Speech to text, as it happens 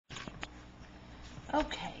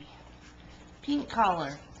Okay. Pink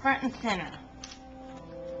collar, front and center,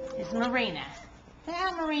 is Marena. Yeah,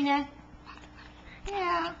 Marena.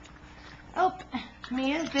 Yeah. Oh,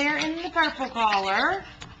 Mia's there in the purple collar.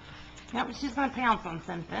 Yep, she's going to pounce on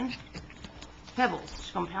something. Pebbles.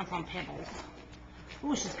 She's going to pounce on Pebbles.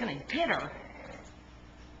 Oh, she's going to get her.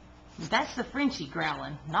 That's the Frenchie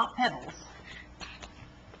growling, not Pebbles.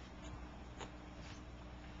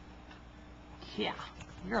 Yeah,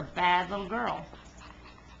 you're a bad little girl.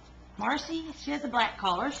 Marcie, she has a black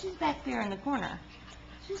collar. She's back there in the corner.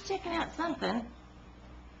 She's checking out something.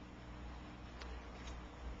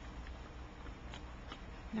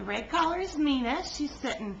 The red collar is Meena. She's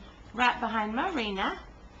sitting right behind Marena.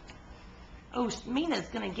 Oh, Meena's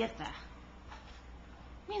going to get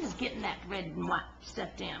Mena's getting that red and white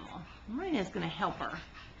stuffed animal. Marena's going to help her.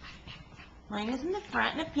 Marena's in the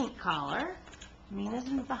front in a pink collar. Meena's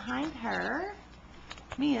in behind her.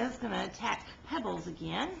 Mia's going to attack Pebbles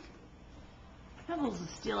again. Pebbles is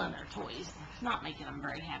stealing their toys. It's not making them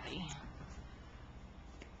very happy.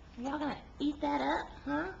 Are y'all going to eat that up,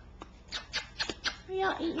 huh? Are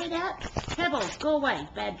y'all eating it up? Pebbles, go away,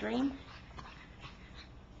 bad dream.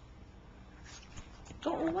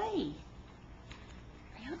 Go away.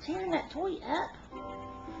 Are y'all tearing that toy up?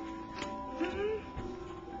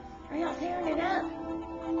 Are y'all tearing it up?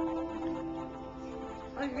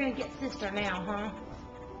 Oh, you're going to get sister now, huh?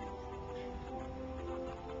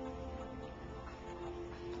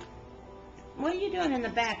 What are you doing in the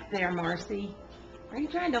back there, Marcie? Are you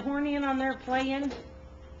trying to horn in on their playing?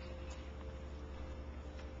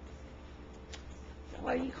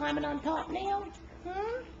 What, are you climbing on top now?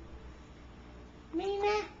 Huh?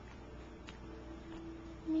 Meena?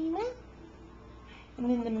 Meena?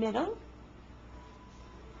 And in the middle?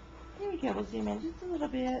 There we go, we'll zoom in just a little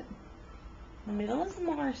bit. The middle is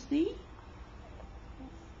Marcie.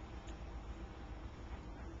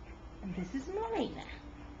 And this is Marena.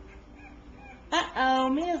 Uh-oh,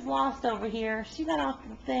 Mia's lost over here. She got off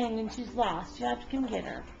the thing and she's lost. You have to come get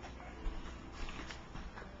her.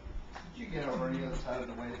 Did you get over on the other side of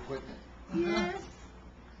the way to equipment? Yes.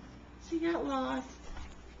 She got lost.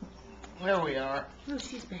 There we are. Oh,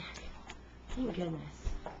 she's back. Thank goodness.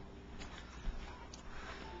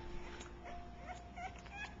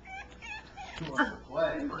 She wants to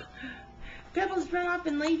play. Pebbles run off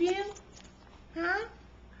and leave you? Huh?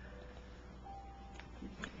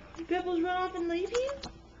 Pebbles run off and leave you?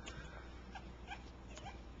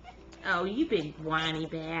 Oh, you big whiny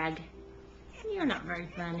bag. You're not very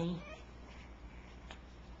funny.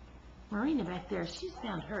 Marena back there, she's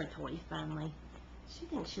found her a toy finally. She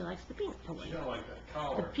thinks she likes the pink toy. She don't like that The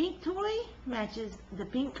collar. pink toy matches the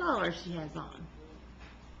pink collar she has on.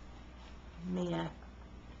 Mia,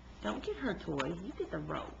 don't get her toy. You get the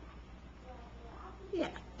rope. Yeah.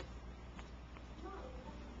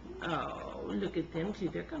 Oh, look at them two.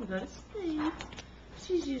 They're going to go to sleep.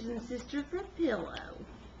 She's using sister for a pillow.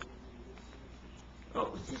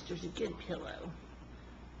 Oh, sister's a good pillow.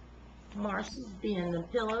 Marcie's being the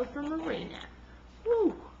pillow for Marena.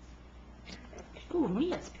 Woo! Ooh,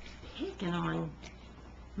 Mia's picking on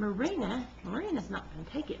Marena. Marena's not going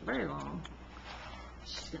to take it very long.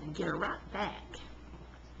 She's going to get her right back.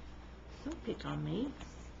 Don't pick on me.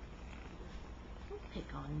 Don't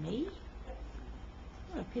pick on me.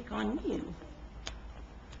 I'm going to pick on you.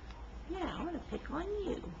 Yeah, I'm going to pick on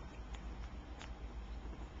you.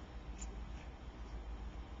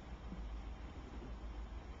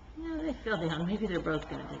 No, they fell down. Maybe they're both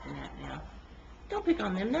going to take a nap now. Don't pick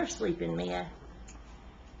on them. They're sleeping, Mia.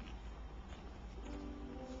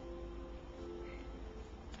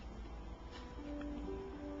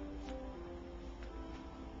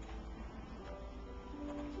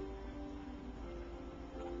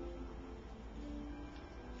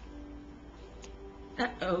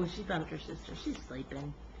 Uh-oh, she bumped her sister. She's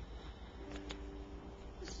sleeping.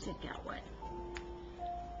 Let's check out what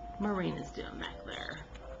Marena's doing back there.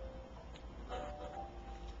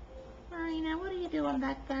 Marena, what are you doing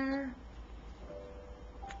back there?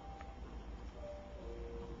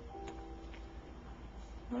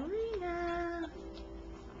 Marena.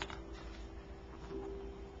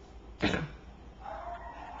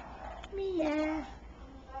 Mia.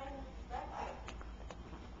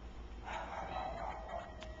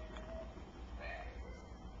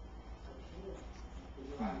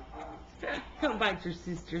 Don't bite your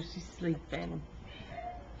sister, she's sleeping.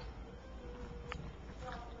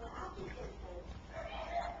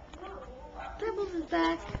 Pebbles is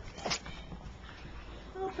back.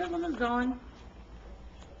 Oh, Pebbles is gone.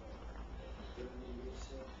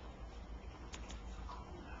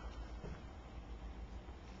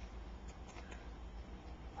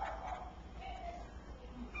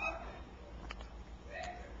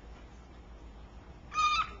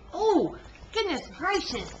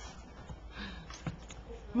 gracious.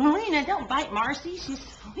 Marena, don't bite Marcie. She's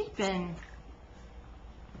sleeping.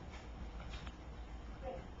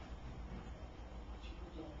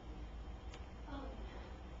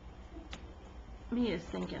 Mia's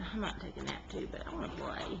thinking, I might take a nap too, but I want to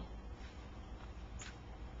play.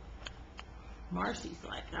 Marcie's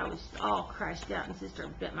like, I was all crashed out and sister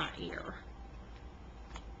bit my ear.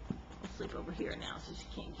 I'll sleep over here now so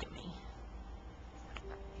she can't get me.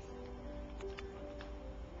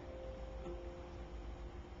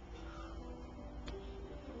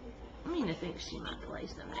 Mina thinks she might play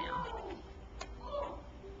some now.